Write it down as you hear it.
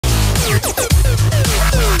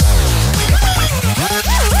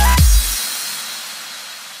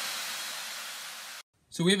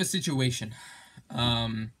So we have a situation.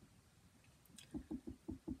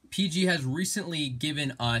 PG has recently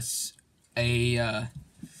given us a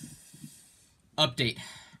update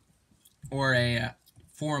or a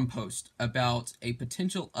forum post about a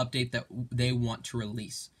potential update that they want to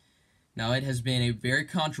release. Now, it has been a very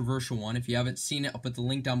controversial one. If you haven't seen it, I'll put the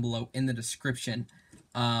link down below in the description.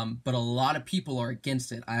 But a lot of people are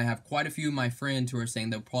against it. I have quite a few of my friends who are saying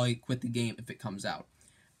they'll probably quit the game if it comes out.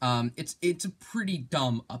 It's a pretty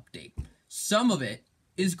dumb update. Some of it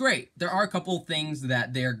is great. There are a couple of things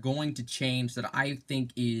that they're going to change that I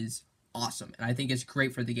think is awesome, and I think it's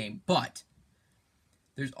great for the game. But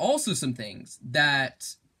there's also some things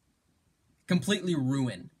that completely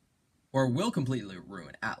ruin, or will completely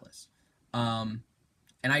ruin, Atlas. And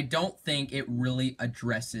I don't think it really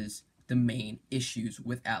addresses the main issues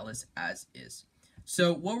with Atlas as is.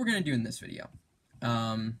 So what we're gonna do in this video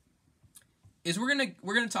is we're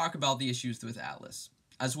gonna talk about the issues with Atlas,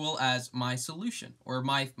 as well as my solution, or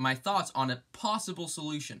my thoughts on a possible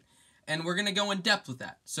solution, and we're gonna go in depth with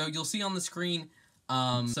that. So you'll see on the screen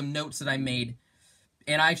some notes that I made,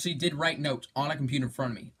 and I actually did write notes on a computer in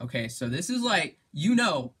front of me. Okay, so this is like, you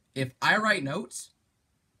know, if I write notes,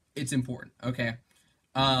 it's important. Okay,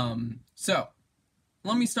 so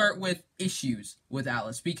let me start with issues with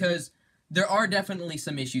Atlas, because there are definitely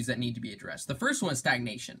some issues that need to be addressed. The first one is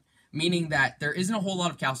stagnation, meaning that there isn't a whole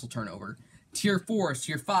lot of castle turnover. Tier 4s,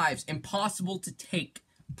 Tier 5s, impossible to take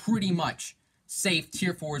pretty much safe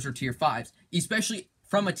Tier 4s or Tier 5s, especially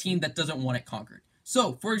from a team that doesn't want it conquered.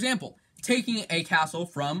 So, for example, taking a castle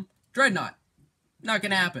from Dreadnought, not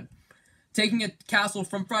going to happen. Taking a castle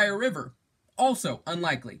from Fire River, also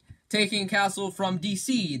unlikely. Taking a castle from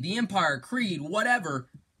DC, the Empire, Creed, whatever,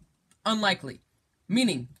 unlikely.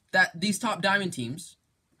 Meaning that these top diamond teams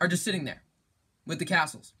are just sitting there with the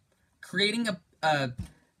castles, creating a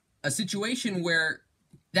situation where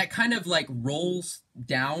that kind of like rolls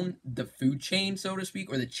down the food chain, so to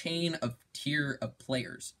speak, or the chain of tier of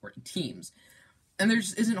players or teams. And there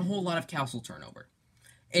just isn't a whole lot of castle turnover.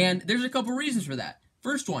 And there's a couple reasons for that.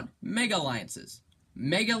 First one, mega alliances.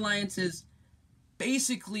 Mega alliances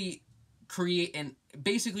basically create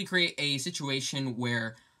a situation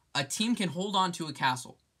where a team can hold on to a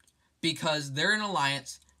castle because they're in an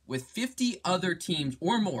alliance with 50 other teams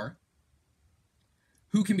or more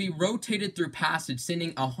who can be rotated through passage,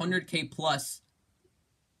 sending 100k plus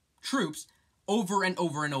troops over and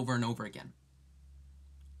over and over and over again.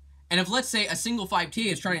 And if, let's say, a single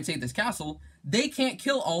 5TA is trying to take this castle, they can't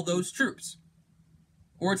kill all those troops.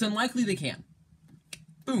 Or it's unlikely they can.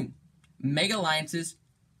 Boom. Mega alliances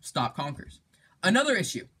stop conquers. Another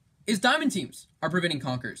issue is diamond teams are preventing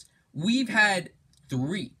conquers. We've had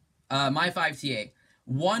 3. My 5TA.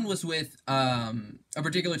 One was with a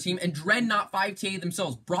particular team, and Dreadnought 5TA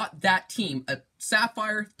themselves brought that team, a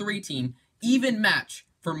Sapphire 3 team, even match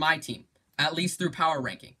for my team, at least through power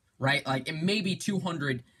ranking, right? Like, it may be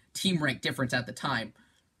 200 team rank difference at the time.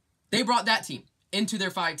 They brought that team into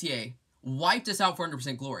their 5TA, wiped us out for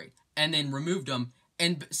 100% glory, and then removed them,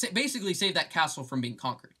 and basically saved that castle from being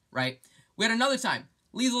conquered, right? We had another time,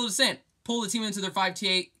 Lethal Descent pulled the team into their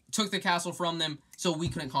 5TA, took the castle from them, so we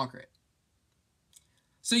couldn't conquer it.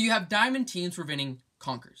 So you have diamond teams preventing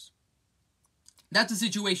conquers. That's a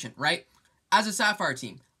situation, right? As a Sapphire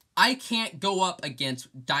team, I can't go up against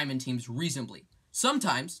diamond teams reasonably.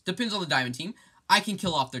 Sometimes, depends on the diamond team, I can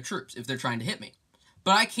kill off their troops if they're trying to hit me.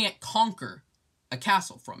 But I can't conquer a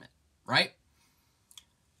castle from it, right?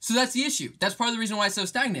 So that's the issue. That's part of the reason why it's so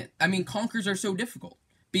stagnant. I mean, conquers are so difficult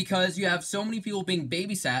because you have so many people being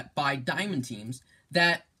babysat by diamond teams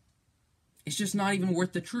that it's just not even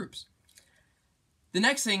worth the troops. The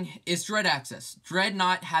next thing is Dread access.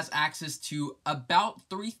 Dreadnought has access to about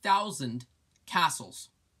 3,000 castles.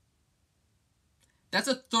 That's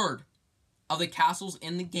a third of the castles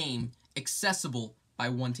in the game accessible by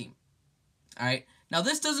one team. Alright? Now,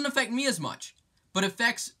 this doesn't affect me as much, but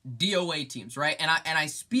affects DOA teams, right? And I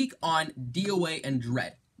speak on DOA and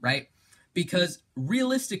Dread, right? Because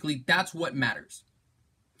realistically, that's what matters.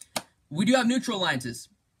 We do have neutral alliances.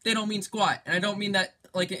 They don't mean squat. And I don't mean that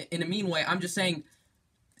like in a mean way. I'm just saying,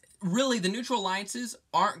 really, the neutral alliances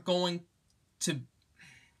aren't going to...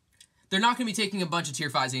 They're not going to be taking a bunch of tier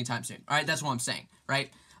 5s anytime soon. All right, that's what I'm saying,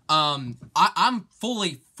 right? I'm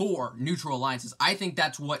fully for neutral alliances. I think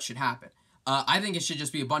that's what should happen. I think it should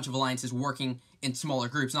just be a bunch of alliances working in smaller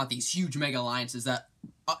groups, not these huge mega alliances that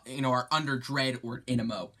are under Dread or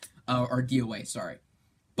NMO or DOA. Sorry,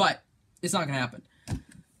 but it's not going to happen.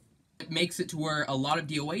 It makes it to where a lot of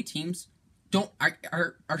DOA teams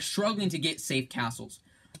are struggling to get safe castles,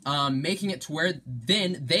 making it to where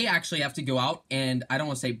then they actually have to go out and, I don't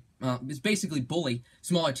want to say it's basically bully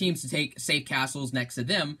smaller teams to take safe castles next to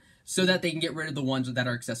them so that they can get rid of the ones that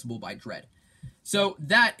are accessible by dread. So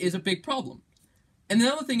that is a big problem. And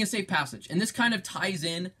the other thing is safe passage. And this kind of ties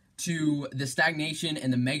in to the stagnation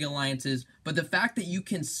and the mega alliances. But the fact that you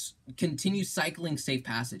can continue cycling safe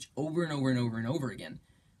passage over and over and over and over again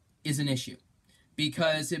is an issue.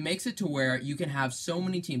 Because it makes it to where you can have so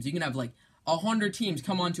many teams. You can have like 100 teams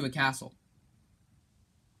come onto a castle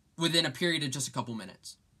within a period of just a couple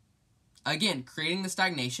minutes. Again, creating the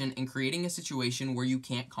stagnation and creating a situation where you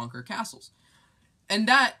can't conquer castles. And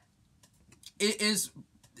that is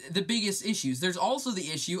the biggest issues. There's also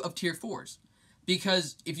the issue of tier 4s.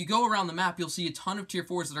 Because if you go around the map, you'll see a ton of tier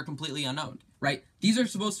 4s that are completely unknown, right? These are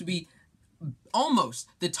supposed to be almost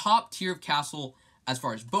the top tier of castle as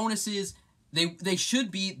far as bonuses. They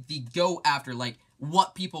should be the go after, like,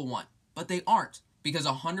 what people want. But they aren't, because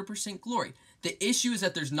 100% glory. The issue is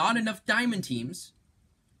that there's not enough diamond teams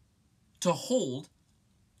to hold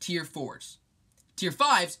tier 4s. Tier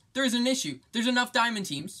 5s, there is an issue. There's enough diamond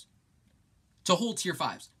teams to hold tier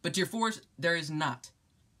 5s. But tier 4s, there is not.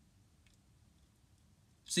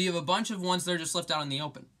 So you have a bunch of ones that are just left out in the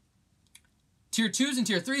open. Tier 2s and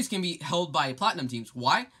tier 3s can be held by platinum teams.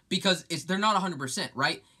 Why? Because they're not 100%,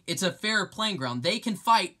 right? It's a fair playing ground. They can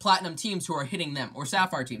fight platinum teams who are hitting them, or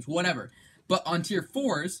sapphire teams, whatever. But on tier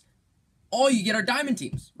 4s, all you get are diamond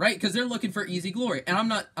teams, right? Because they're looking for easy glory. And I'm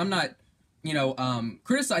not,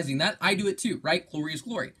 criticizing that. I do it too, right? Glory is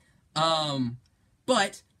glory.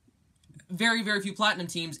 But very, very few platinum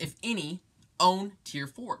teams, if any, own tier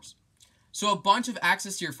 4s. So a bunch of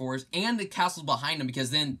access tier 4s and the castles behind them,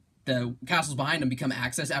 because then the castles behind them become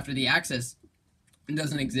access after the access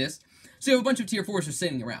doesn't exist. So you have a bunch of tier 4s are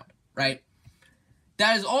sitting around, right?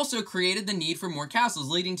 That has also created the need for more castles,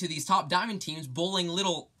 leading to these top diamond teams bullying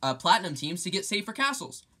little platinum teams to get safer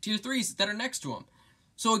castles, tier 3s that are next to them.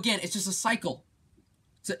 So again, it's just a cycle.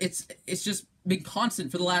 So it's just been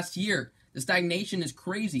constant for the last year. The stagnation is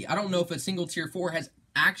crazy. I don't know if a single tier 4 has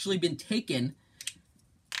actually been taken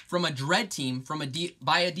from a dread team,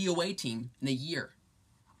 by a DOA team in a year.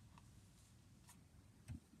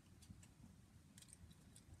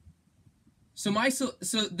 So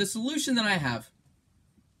the solution that I have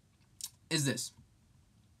is this.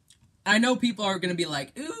 I know people are going to be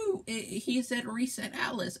like, ooh, he said reset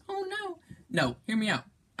Atlas. Oh, no. No, hear me out.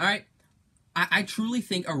 All right? I truly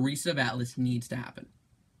think a reset of Atlas needs to happen.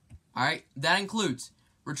 All right? That includes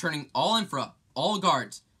returning all infra, all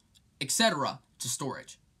guards, etc. to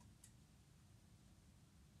storage.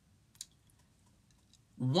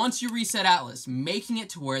 Once you reset Atlas, making it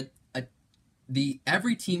to where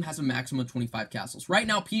every team has a maximum of 25 castles. Right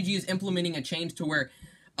now, PG is implementing a change to where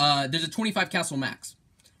there's a 25 castle max.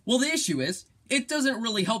 Well, the issue is, it doesn't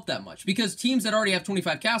really help that much, because teams that already have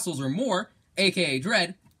 25 castles or more, aka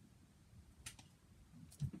Dread,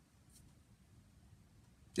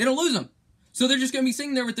 they don't lose them. So they're just going to be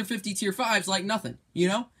sitting there with their 50 tier 5s like nothing, you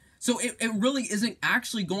know? So it really isn't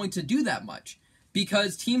actually going to do that much,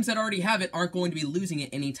 because teams that already have it aren't going to be losing it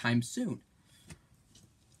anytime soon.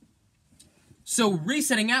 So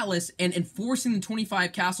resetting Atlas and enforcing the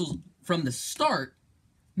 25 castles from the start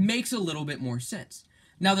makes a little bit more sense.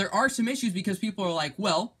 Now, there are some issues because people are like,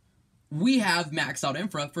 well, we have maxed out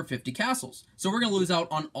infra for 50 castles. So we're going to lose out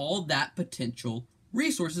on all that potential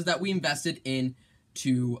resources that we invested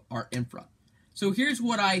into our infra. So here's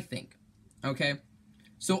what I think, okay?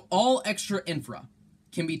 So all extra infra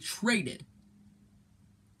can be traded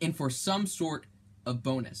in for some sort of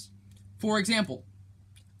bonus. For example,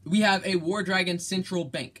 we have a War Dragon Central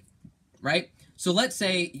Bank, right? So let's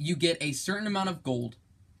say you get a certain amount of gold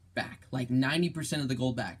back, like 90% of the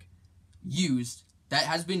gold back, that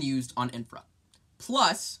has been used on infra,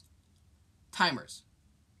 plus timers.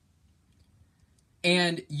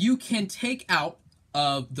 And you can take out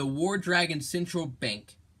of the War Dragon Central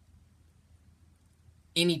Bank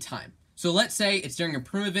anytime. So let's say it's during a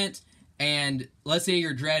Prim event, and let's say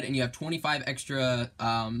you're Dread and you have 25 extra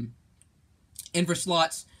infra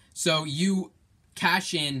slots. So you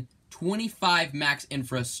cash in 25 max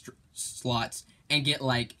infra slots and get,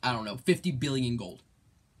 like, I don't know, 50 billion gold.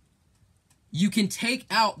 You can take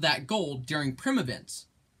out that gold during Prim events,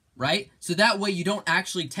 right? So that way you don't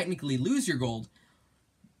actually technically lose your gold,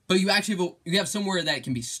 but you have somewhere that it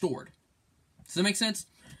can be stored. Does that make sense?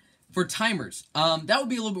 For timers, that would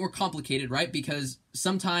be a little bit more complicated, right? Because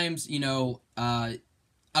sometimes,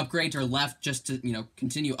 upgrades are left just to,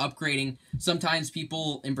 continue upgrading. Sometimes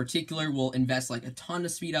people in particular will invest like a ton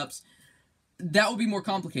of speed ups. That would be more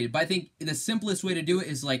complicated. But I think the simplest way to do it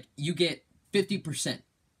is like you get 50%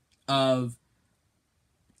 of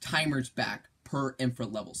timers back per infra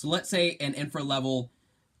level. So let's say an infra level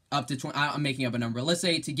up to 20, I'm making up a number. Let's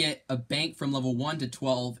say to get a bank from level 1 to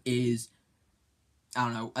 12 is, I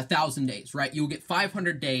don't know, 1,000 days, right? You'll get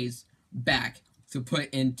 500 days back to put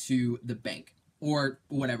into the bank or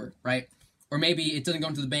whatever, right? Or maybe it doesn't go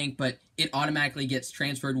into the bank, but it automatically gets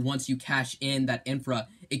transferred once you cash in that infra.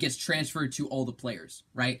 It gets transferred to all the players,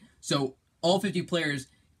 right? So all 50 players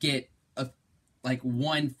get like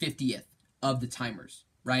 1/50th of the timers,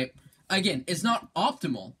 right? Again, it's not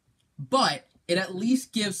optimal, but it at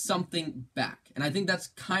least gives something back. And I think that's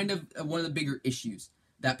kind of one of the bigger issues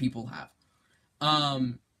that people have.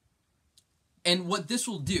 And what this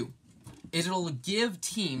will do is it'll give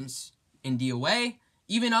teams in DOA,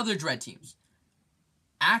 even other Dread teams,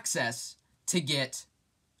 access to get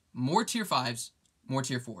more tier 5s, more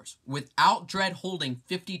tier 4s. Without Dread holding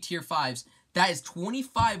 50 tier 5s, that is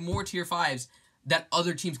 25 more tier 5s that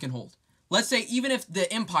other teams can hold. Let's say even if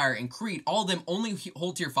the Empire and Creed, all of them only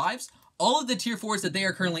hold tier 5s, all of the tier 4s that they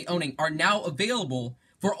are currently owning are now available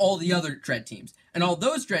for all the other Dread teams. And all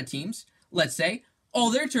those Dread teams, let's say,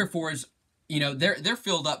 all their tier 4s, they're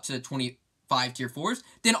filled up to 25 tier 4s,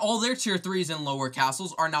 then all their tier 3s and lower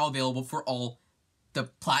castles are now available for all the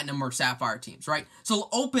Platinum or Sapphire teams, right? So it'll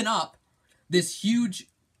open up this huge,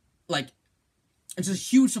 it's a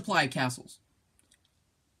huge supply of castles.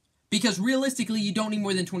 Because realistically, you don't need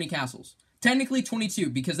more than 20 castles. Technically 22,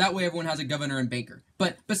 because that way everyone has a governor and banker.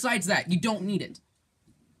 But besides that, you don't need it.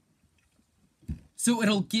 So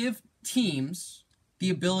it'll give teams the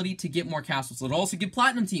ability to get more castles. It'll also give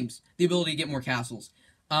Platinum teams the ability to get more castles.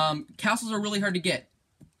 Castles are really hard to get.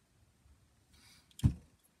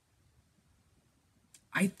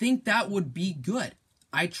 I think that would be good.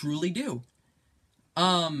 I truly do.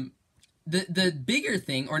 The bigger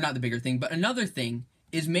thing, or not the bigger thing, but another thing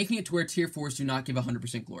is making it to where tier 4s do not give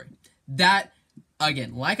 100% glory. That,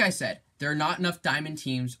 again, like I said, there are not enough diamond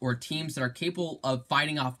teams or teams that are capable of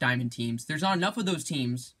fighting off diamond teams. There's not enough of those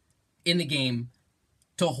teams in the game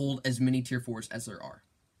to hold as many tier 4s as there are,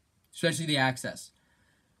 especially the access,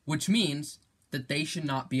 which means that they should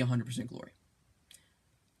not be 100% glory.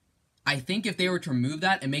 I think if they were to remove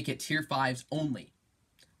that and make it tier 5s only,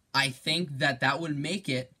 I think that would make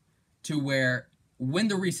it to where when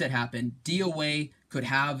the reset happened, DOA could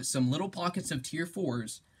have some little pockets of tier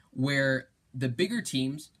 4s where the bigger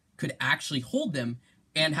teams could actually hold them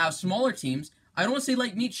and have smaller teams, I don't want to say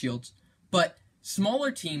like meat shields, but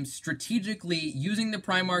smaller teams strategically using the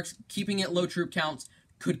Primarchs, keeping it low troop counts,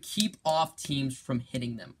 could keep off teams from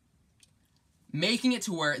hitting them. Making it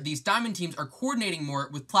to where these diamond teams are coordinating more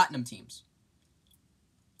with platinum teams.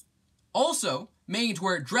 Also, making it to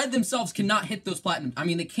where Dread themselves cannot hit those platinum. I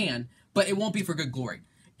mean, they can, but it won't be for good glory.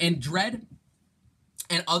 And Dread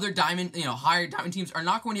and other diamond, higher diamond teams are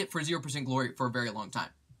not going to hit for 0% glory for a very long time,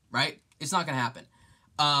 right? It's not going to happen.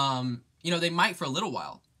 They might for a little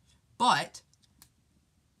while, but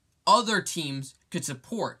other teams could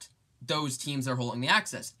support those teams that are holding the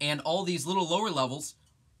access, and all these little lower levels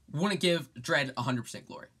wouldn't give Dread 100%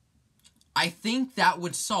 glory. I think that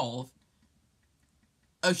would solve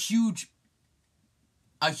a huge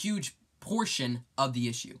portion of the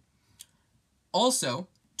issue. Also,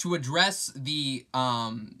 to address the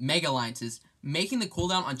Mega Alliances, making the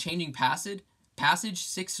cooldown on changing passage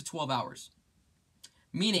 6 to 12 hours.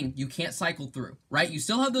 Meaning, you can't cycle through, right? You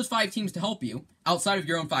still have those 5 teams to help you, outside of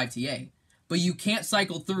your own 5 TA, but you can't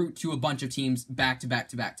cycle through to a bunch of teams back to back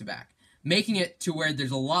to back to back. Making it to where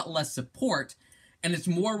there's a lot less support, and it's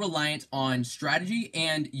more reliant on strategy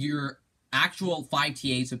and your actual 5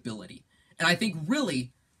 TA's ability. And I think,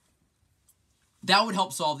 really, that would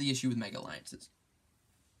help solve the issue with Mega Alliances.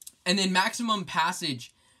 And then maximum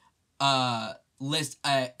passage list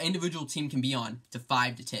an individual team can be on to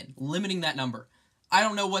 5 to 10, limiting that number. I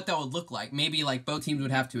don't know what that would look like. Maybe, both teams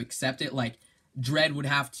would have to accept it. Dread would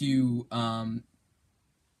have to,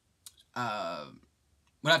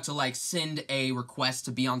 send a request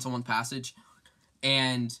to be on someone's passage.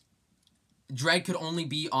 And Dread could only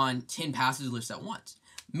be on 10 passage lists at once.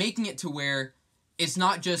 Making it to where it's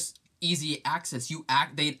not just easy access.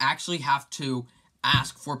 They'd actually have to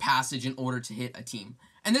ask for passage in order to hit a team.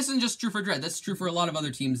 And this isn't just true for Dread. That's true for a lot of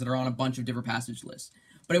other teams that are on a bunch of different passage lists.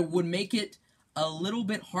 But it would make it a little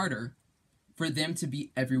bit harder for them to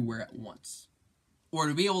be everywhere at once, or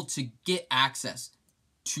to be able to get access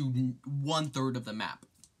to 1/3 of the map.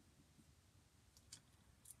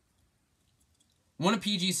 One of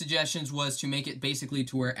PG's suggestions was to make it basically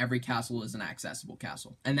to where every castle is an accessible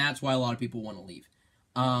castle, and that's why a lot of people want to leave.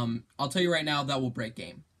 I'll tell you right now, that will break the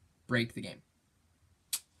game.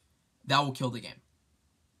 That will kill the game.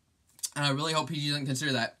 And I really hope PG doesn't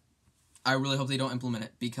consider that. I really hope they don't implement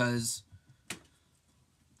it, because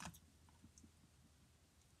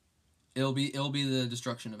It'll be the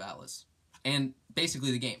destruction of Atlas, and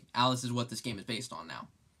basically the game. Atlas is what this game is based on now.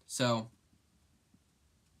 So,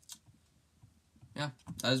 yeah,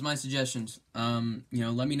 that is my suggestions.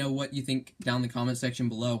 Let me know what you think down in the comment section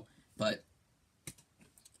below. But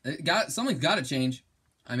something's got to change.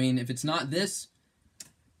 I mean, if it's not this,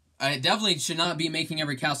 I definitely should not be making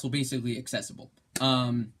every castle basically accessible.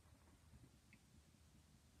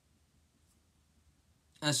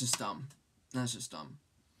 That's just dumb. That's just dumb.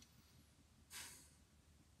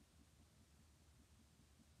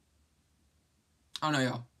 I don't know,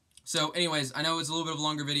 y'all. So, anyways, I know it's a little bit of a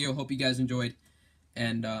longer video. Hope you guys enjoyed.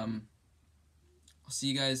 And, I'll see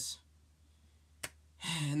you guys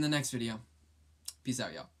in the next video. Peace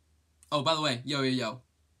out, y'all. Oh, by the way, yo.